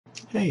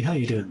Hey, how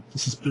you doing?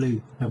 This is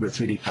Blue over at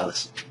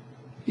 3d-palace.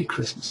 Happy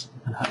Christmas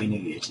and Happy New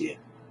Year to you.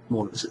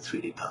 All of us at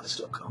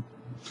 3d-palace.com.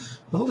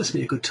 I thought this would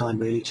be a good time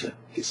really to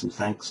give some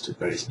thanks to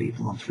various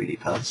people on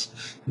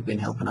 3d-palace who've been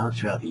helping out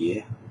throughout the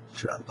year,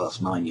 throughout the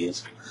past 9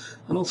 years,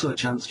 and also a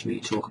chance to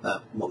really talk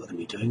about what we're going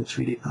to be doing at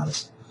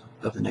 3d-palace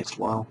over the next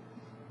while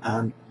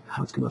and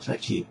how it's going to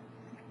affect you.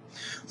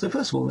 So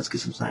first of all, let's give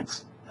some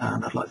thanks,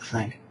 and I'd like to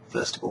thank,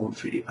 first of all, on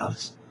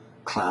 3d-palace,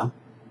 Clam,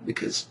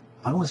 because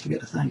I always forget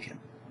to thank him,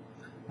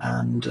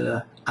 and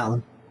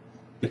Alan,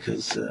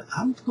 because I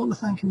haven't forgotten to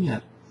thank him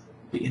yet,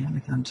 but you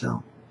never can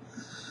tell.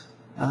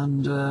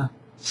 And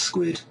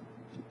Squid,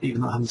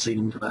 even though I haven't seen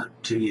him for about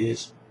 2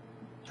 years.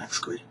 Thanks,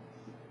 Squid.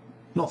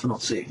 Not for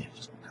not seeing you,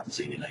 just haven't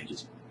seen you in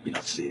ages. Be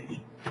nice to see you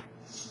again.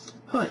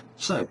 Right,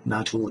 so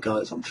now to all the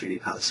guys on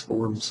 3d-palace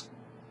forums.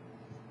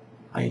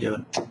 How you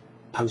doing?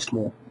 Post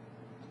more.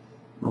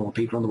 All the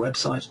people on the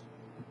website.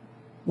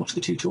 Watch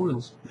the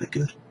tutorials, they're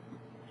good.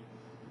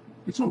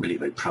 It's not really a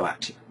very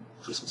proactive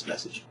Christmas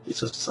message. It's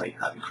just to say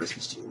Happy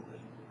Christmas to you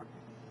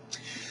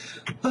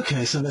all.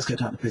 Okay, so let's get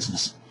down to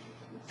business.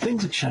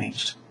 Things have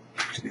changed,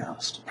 to be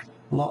honest.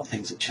 A lot of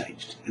things have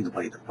changed in the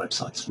way that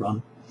websites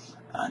run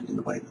and in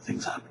the way that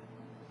things happen.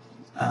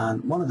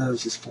 And one of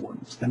those is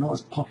forums. They're not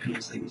as popular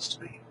as they used to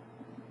be.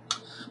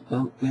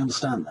 Well, we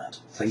understand that.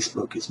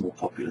 Facebook is more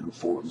popular than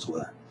forums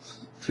were.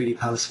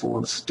 3d-palace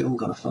forums are still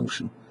going to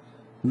function,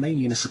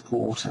 mainly in a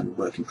support and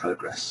work in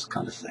progress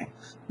kind of thing.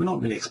 We're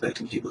not really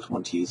expecting people to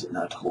want to use it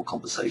now to hold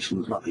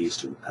conversations like they used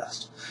to in the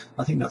past.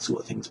 I think that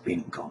sort of thing's been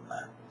and gone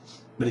now.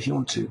 But if you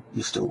want to,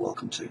 you're still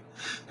welcome to.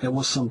 There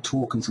was some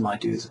talk and some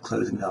ideas of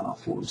closing down our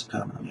forums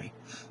permanently,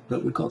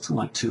 but we've got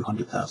something like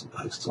 200,000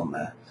 posts on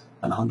there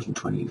and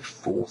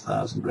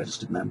 124,000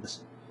 registered members.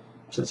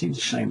 So it seems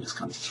a shame just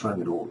kind of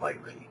throwing it all away,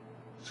 really.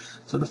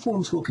 So the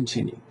forums will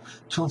continue.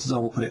 Chances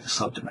are we'll put it in a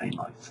subdomain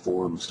like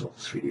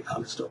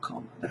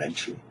forums.3dpalace.com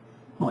eventually.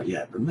 Not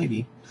yet, but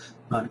maybe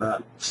around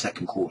about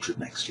second quarter of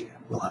next year.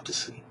 We'll have to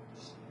see.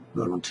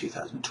 We're on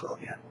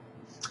 2012 yet.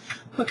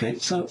 Okay,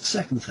 so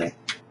second thing.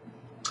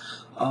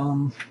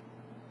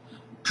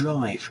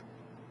 Drive.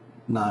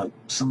 Now,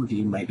 some of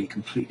you may be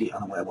completely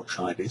unaware what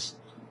Drive is.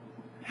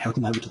 Head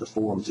on over to the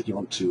forums if you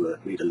want to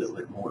read a little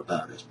bit more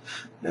about it.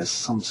 There's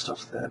some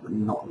stuff there, but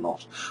not a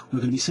lot. We're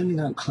going to be sending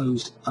out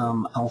closed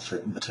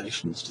alpha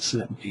invitations to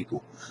certain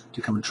people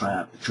to come and try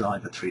out the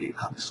Drive at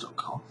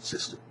 3dpalace.com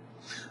system.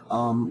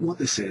 What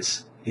this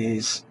is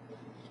it's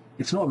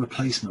not a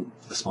replacement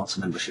for the sponsor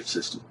membership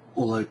system,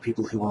 although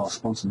people who are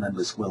sponsor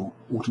members will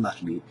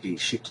automatically be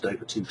shifted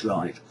over to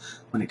Drive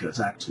when it goes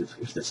active,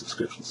 if their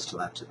subscription is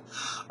still active.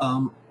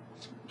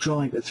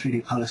 Drive at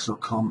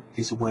 3dpalace.com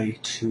is a way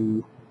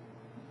to,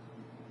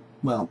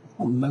 well,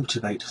 not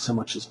motivate so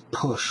much as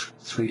push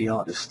 3D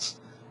artists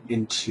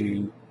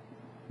into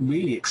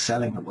really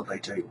excelling at what they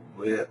do.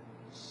 We're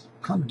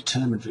kind of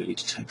determined really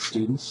to take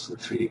students at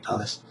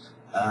 3d-palace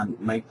and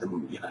make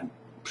them,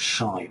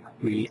 shine,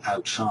 really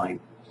outshine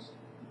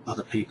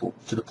other people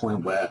to the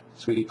point where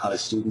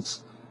 3d-palace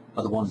students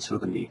are the ones who are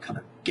going to be kind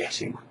of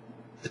getting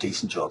the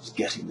decent jobs,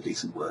 getting the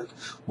decent work,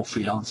 or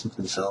freelancing for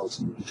themselves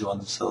and enjoying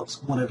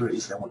themselves, whatever it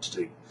is they want to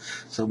do.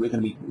 So we're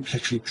going to be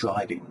literally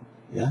driving them,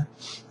 yeah?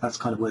 That's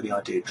kind of where the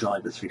idea of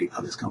Drive at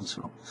 3d-palace comes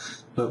from.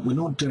 But we're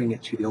not doing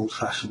it through the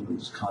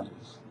old-fashioned kind of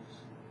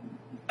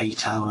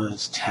 8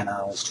 hours, 10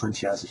 hours,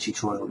 20 hours of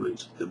tutorial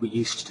route that we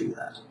used to do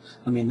that.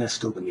 I mean, they're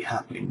still going to be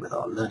happening with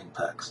our learning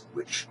packs,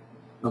 which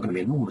are not going to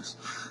be enormous,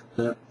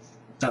 but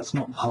that's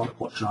not part of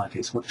what Drive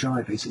is. What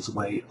Drive is a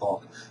way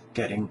of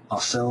getting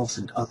ourselves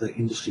and other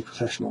industry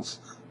professionals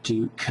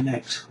to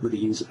connect with the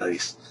user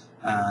base,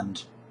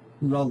 and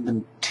rather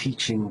than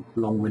teaching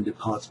long-winded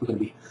parts, we're going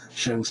to be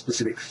showing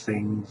specific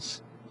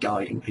things,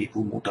 guiding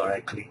people more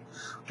directly,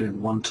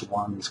 doing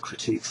one-to-ones,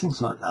 critiques, things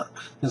like that.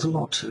 There's a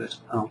lot to it,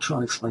 and I'll try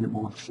and explain it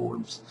more on the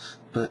forums.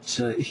 But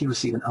if you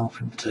receive an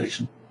alpha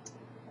invitation,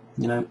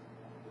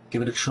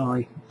 give it a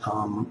try.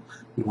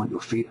 We want your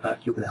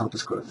feedback. You're going to help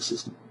us grow the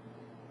system.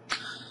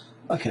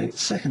 Okay,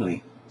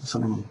 secondly,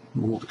 something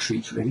more of a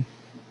treat, really.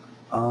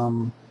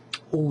 All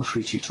the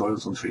free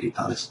tutorials on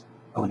 3d-palace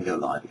are going to go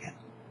live again.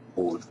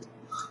 All of them.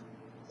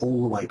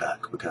 All the way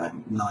back. We're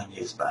going 9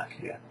 years back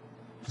here.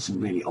 There's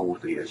some really old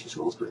video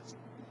tutorials, but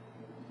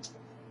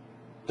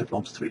they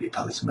belong to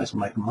 3d-palace and may as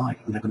well make them live,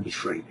 and they're going to be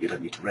free. You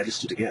don't need to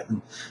register to get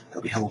them.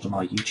 They'll be held on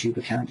our YouTube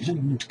account. You don't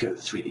even need to go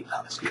to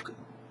 3d-palace. Look at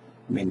them.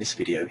 I mean, this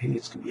video here,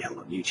 it's going to be held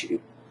on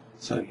YouTube.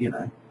 So,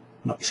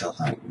 knock yourself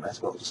out. You may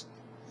as well just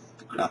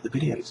grab the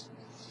videos.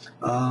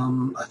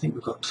 I think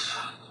we've got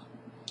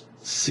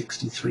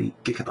 63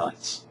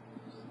 gigabytes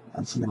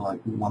and something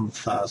like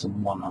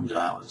 1,100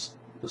 hours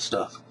of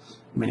stuff.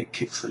 I mean, it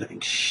kicks the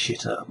living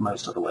shit out of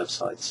most other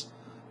websites.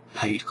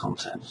 Paid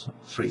content,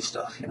 free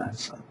stuff,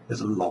 so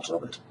there's a lot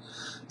of it.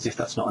 As if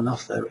that's not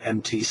enough, though,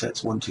 MT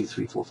sets 1, 2,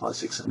 3, 4, 5,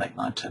 6, 7, 8,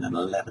 9, 10, and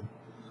 11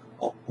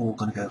 are all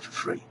going to go for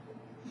free.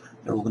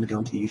 They're all going to go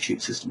into the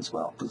YouTube system as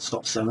well, but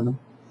stop selling them.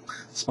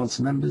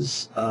 Sponsor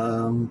members,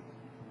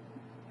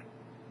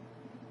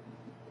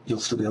 you'll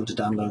still be able to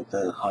download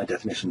the high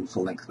definition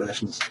full-length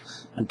versions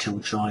until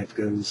Drive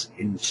goes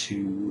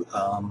into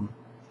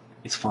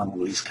its final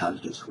release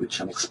calendar, which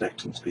I'm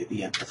expecting to be at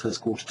the end of the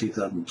first quarter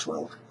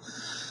 2012.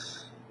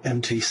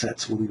 MT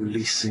sets will be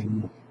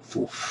releasing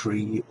for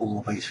free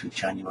all the way through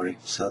January.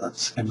 So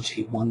that's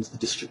MT1's the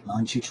District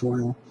 9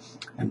 tutorial,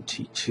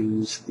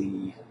 MT2's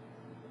the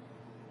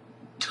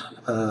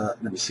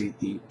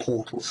the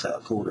portal set, I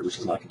called it, which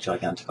is like a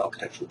gigantic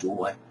architectural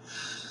doorway.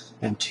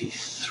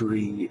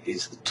 MT3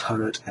 is the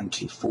turret,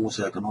 MT4's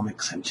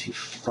ergonomics,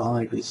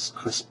 MT5 is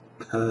Chris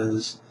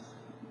Kerr's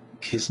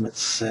Kismet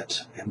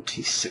set,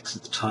 MT6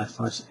 is the TIE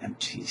Fighter,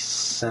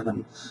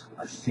 MT7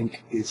 I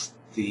think is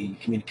the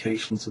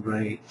communications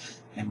array,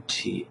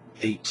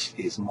 MT8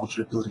 is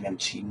modular building,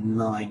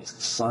 MT9 is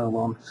the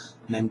Cylon,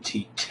 and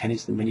MT10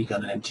 is the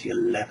minigun, and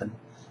MT11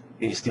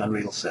 is the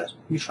Unreal set.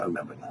 You try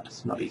remembering that,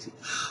 it's not easy.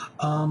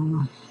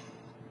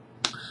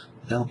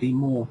 There'll be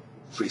more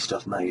free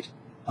stuff made.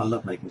 I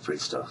love making free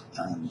stuff,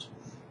 and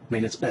I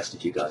mean, it's best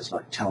if you guys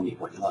tell me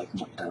what you like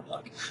and what you don't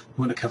like.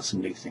 We're going to cover some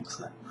new things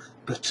there,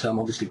 but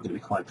obviously we're going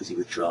to be quite busy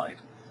with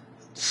Drive,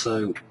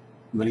 so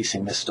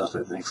releasing this stuff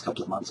over the next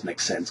couple of months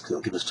makes sense because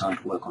it'll give us time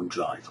to work on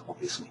Drive,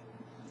 obviously.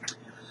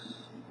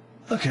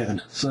 Okay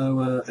then,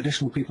 so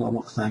additional people I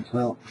want to thank.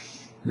 Well,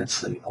 let's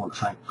see. I want to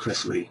thank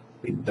Chris Lee,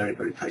 been very,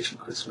 very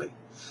patient, Chris Lee.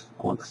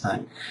 I want to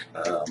thank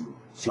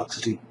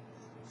Fluxity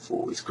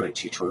for his great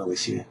tutorial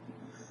this year.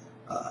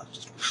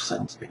 Just wish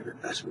sounds a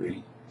bit better,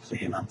 really, for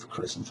him and for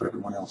Chris and for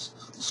everyone else.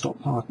 Stop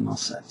pirating our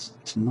sets.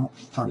 It's not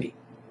funny,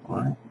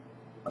 alright?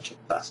 Bunch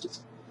of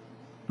bastards.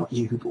 Not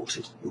you who bought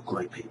it. You're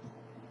great people.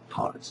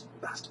 Pirates,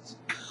 bastards.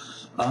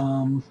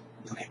 You'll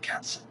get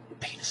cancer. Your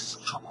penises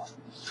will chop off.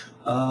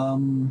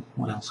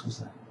 What else was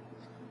there?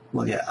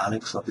 Well, yeah,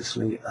 Alex,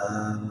 obviously.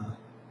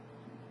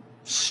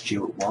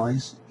 Stuart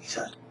Wise. He's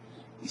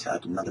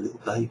had another little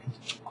baby.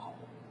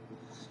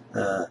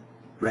 Oh.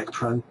 Rec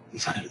Pro.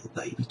 He's had a little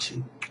baby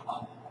too.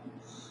 Oh.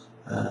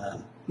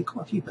 We've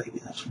got a few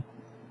babies actually.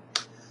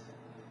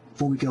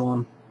 Before we go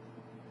on,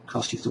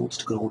 cast your thoughts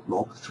to good old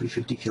Rob,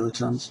 350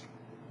 kilotons,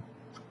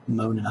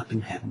 moaning up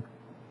in heaven,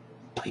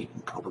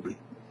 painting probably,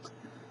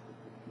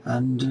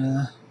 and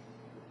to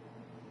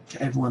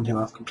everyone who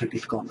I've completely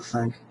forgotten to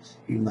thank,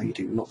 even though you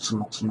do lots and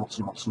lots and lots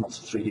and lots and lots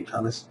of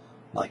 3D-palace,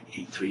 like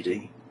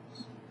E3D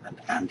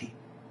and Andy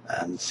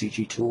and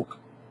CG Talk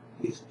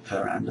with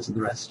her Anders and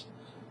the rest,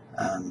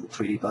 and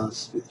 3D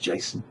Buzz with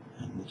Jason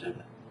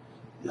and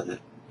the other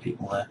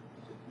people there,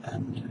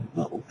 and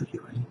well, all of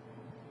you really.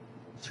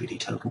 3D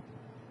Total,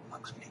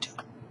 like 3D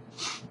Total.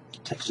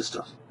 Texture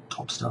stuff,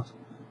 top stuff.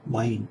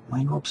 Wayne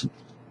Robson,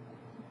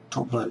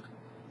 top bloke.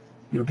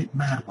 You're a bit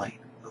mad, Wayne,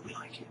 but we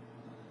like you.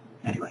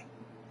 Anyway,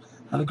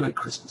 have a great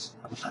Christmas.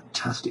 Have a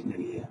fantastic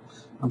New Year.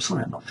 I'm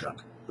sorry I'm not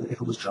drunk, but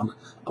if I was drunk,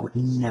 I would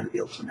never be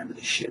able to remember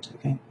this shit,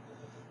 okay?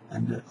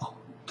 And, oh,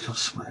 did I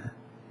swear?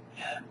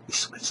 Yeah, we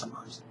swear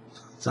sometimes.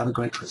 So have a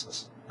great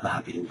Christmas and a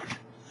happy New Year.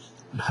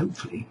 And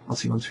hopefully I'll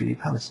see you on 3D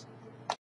Palace.